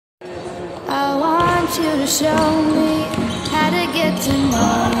want you to show me how to get to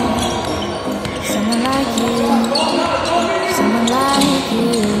know someone like you, someone like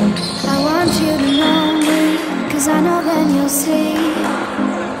you. I want you to know me, 'cause I know then you'll see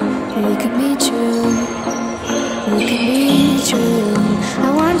we could be true, we could be true. I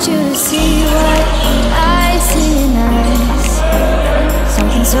want you to see what I see in us,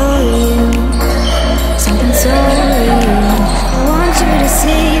 something so real, something so real. I want you to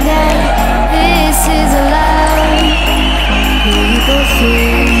see that this is a love where we both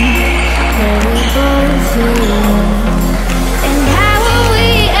feel, where we both feel. And how will we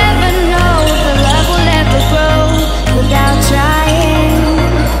ever know if the love will ever grow without trying,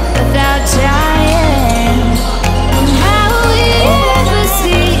 without trying? And how will we ever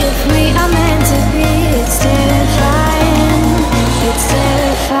see if we are meant to be? It's terrifying, it's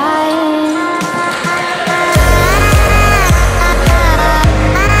terrifying.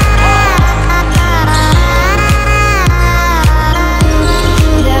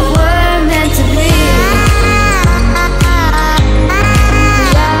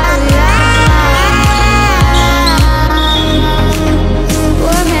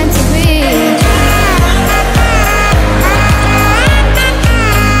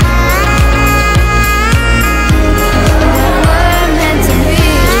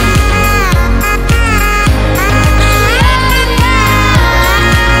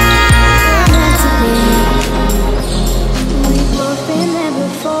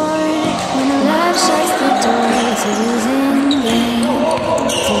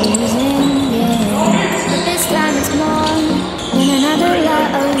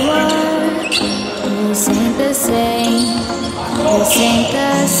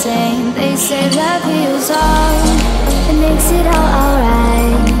 They say love heals all, it makes it all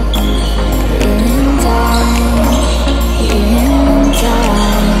alright. In time, in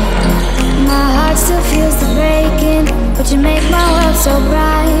time. My heart still feels the breaking, but you make my world so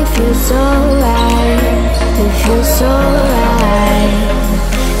bright. It feels so right, it feels so right.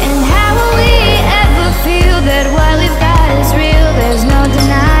 And how will we ever feel that what we've got is real? There's no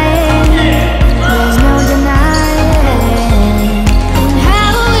denying, there's no denying.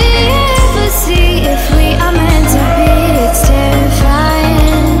 If we are meant to be, it's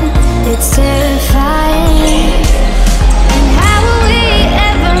terrifying, it's terrifying. And how will we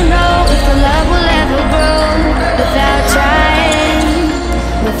ever know if the love will ever grow without trying,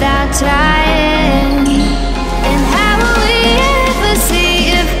 without trying? And how will we ever see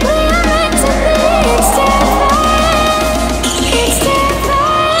if we are meant to be? It's terrifying,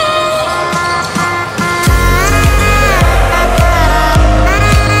 it's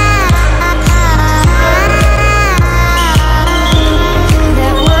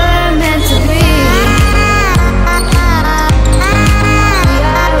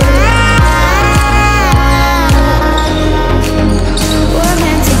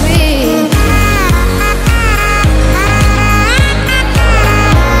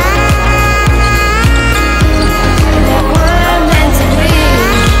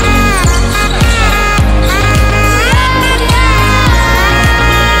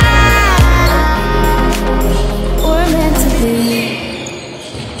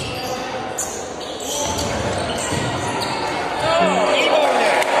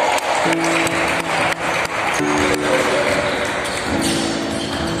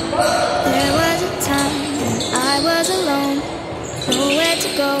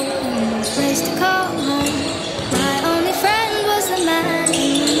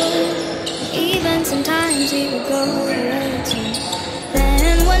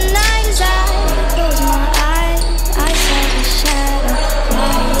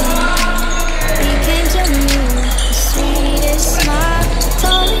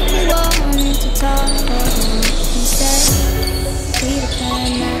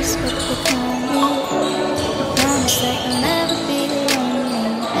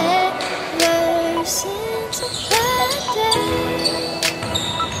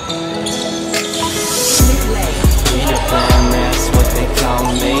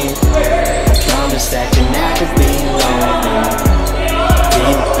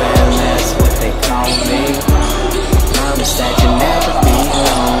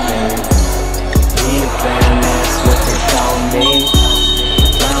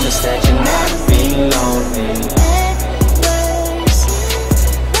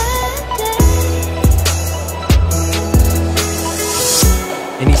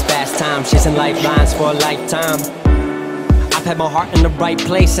chasing lifelines for a lifetime. I've had my heart in the right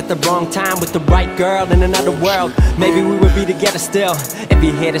place at the wrong time with the right girl in another world. Maybe we would be together still if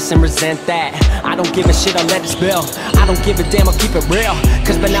heavy hitters and resent that. I don't give a shit, I'll let it spill. I don't give a damn, I'll keep it real.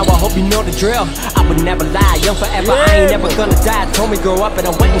 Cause by now I hope you know the drill. I would never lie, young forever, I ain't never gonna die. Told me grow up and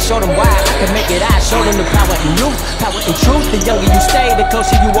I went and showed them why I could make it. I showed them the power in youth, power in truth. The younger you stay, the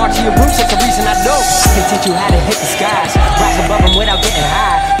closer you are to your roots. That's the reason I know I can teach you how to hit the skies, rise above them without getting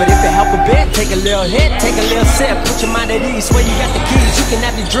high. But if it help a bit, take a little hit, take a little sip. Put your mind at ease, swear you got the keys. You can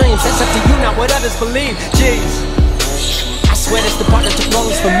have your dreams, that's up to you, not what others believe. Jeez, I swear that's the part that took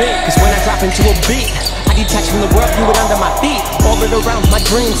longest for me. Cause when I drop into a beat, I detach from the world, view it under my feet. Orbit around my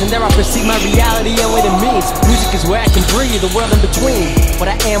dreams, and there I perceive my reality and what it means. Music is where I can breathe, the world in between. What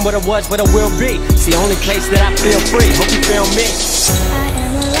I am, what I was, what I will be. It's the only place that I feel free. Hope you feel me. I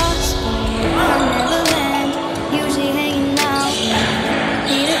am a lost boy from Neverland, usually hanging out,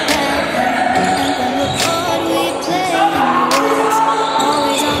 Peter Pan, and when we're bored we play in the woods,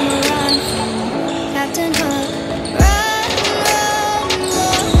 always on the run from Captain Hook. Run, run,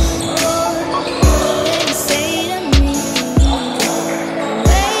 lost boy, they say to me,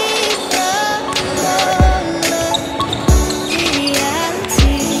 away from reality. Peter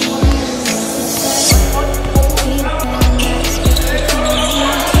Pan, that's what they call me.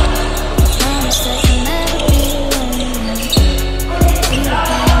 Promise that you'll never be alone. Peter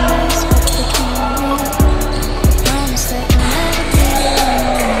Pan, that's what they call me. Promise that you'll never be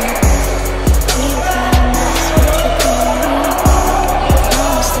alone. Peter Pan, that's what they call me.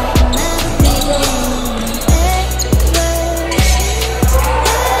 Promise that you'll never be alone.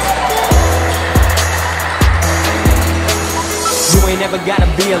 You ain't never gotta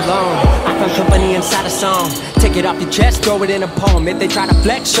be alone. I found company inside a song. Take it off your chest, throw it in a poem. If they try to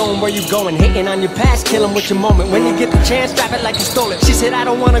flex, show them where you going. Hating on your past, kill them with your moment. When you get the chance, drive it like you stole it. She said, I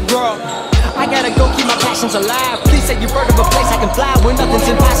don't wanna grow up, I gotta go keep my passions alive. Please say you've heard of a place I can fly where nothing's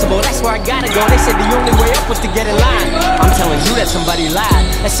impossible. That's where I gotta go. They said the only way up was to get in line. I'm telling you that somebody lied.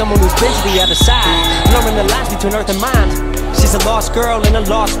 That's someone who's been to the other side, blurring the lines between earth and mind. She's a lost girl in a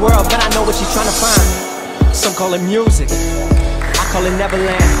lost world, but I know what she's trying to find. Some call it music, I call it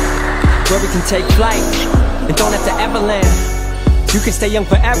Neverland, where we can take flight and don't have to ever land. You can stay young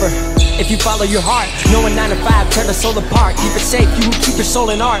forever if you follow your heart. No 9 to 5, tear the soul apart. Keep it safe, you keep your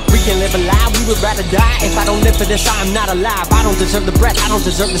soul in art. We can live alive, we would rather die. If I don't live for this, I am not alive. I don't deserve the breath, I don't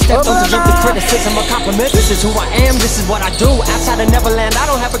deserve the steps, don't deserve the criticism or compliments. This is who I am, this is what I do. Outside of Neverland, I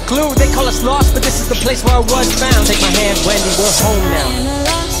don't have a clue. They call us lost, but this is the place where I was found. Take my hand, Wendy, we're home now. I am a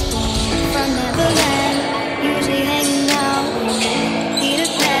lost boy from Neverland, usually hanging out with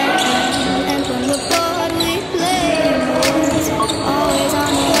Peter Pan, and when we're bored we play in the woods, always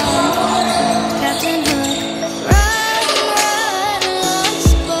on the run from Captain Hook. Run, run,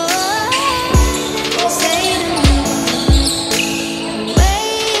 lost boy, say to me, away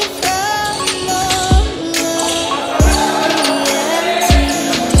from reality.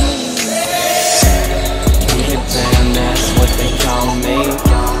 Peter Pan, that's what they call me.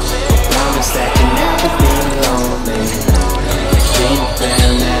 Promise that you'll never be lonely. Peter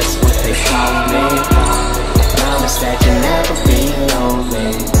Pan, that's what they call me. Promise that you'll never be lonely.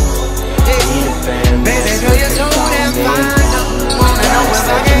 Peter Pan, Baby girl, you're so damn fine. Wanna know if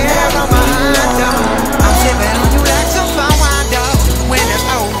I can have a mind? I'm sipping on you like some fine wine, dog. When it's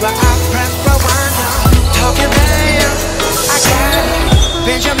over, I press rewind. Talking man, I got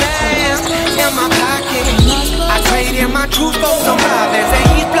Benjamin in my pocket. I traded my truth for some Robins, and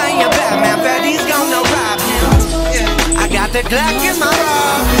he's playing Batman, but he's gonna rob him. Yeah. I got the Glock in my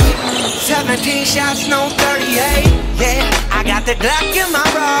Robin, 17 shots, no 38. Yeah, I got the Glock in my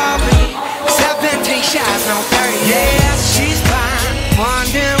Robin, 17 shots, no 38. Yeah, she's fine,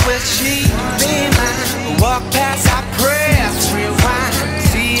 wondering will she be mine? Walk past, I press rewind,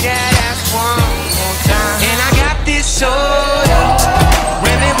 see that ass one more time. And I got this soda,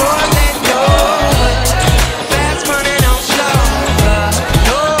 women boys they know it. Fast money don't slow,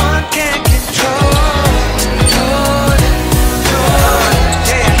 no one can control it.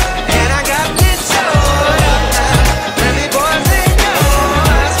 Yeah, and I got this soda, women boys they know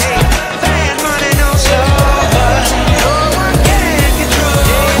it. Fast money don't slow, no one can control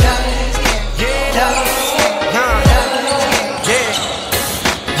it.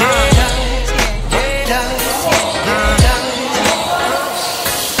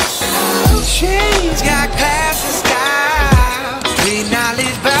 She's got class and style, we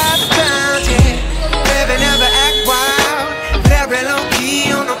knowledge by the pound, yeah. Baby never act wild, very low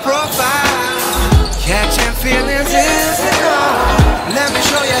key on the profile. Catching feelings is the goal. Let me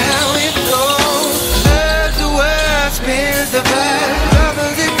show you how it goes. Love's the word, spins the verb. Love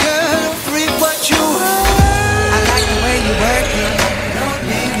is the girl, freak what you heard. I like the way you work it,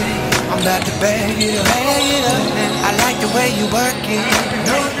 I'm about to bag it up. I like the way you work it.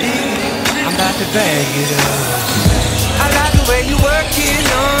 to bag it up. I like the way you work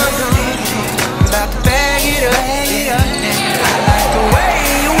it on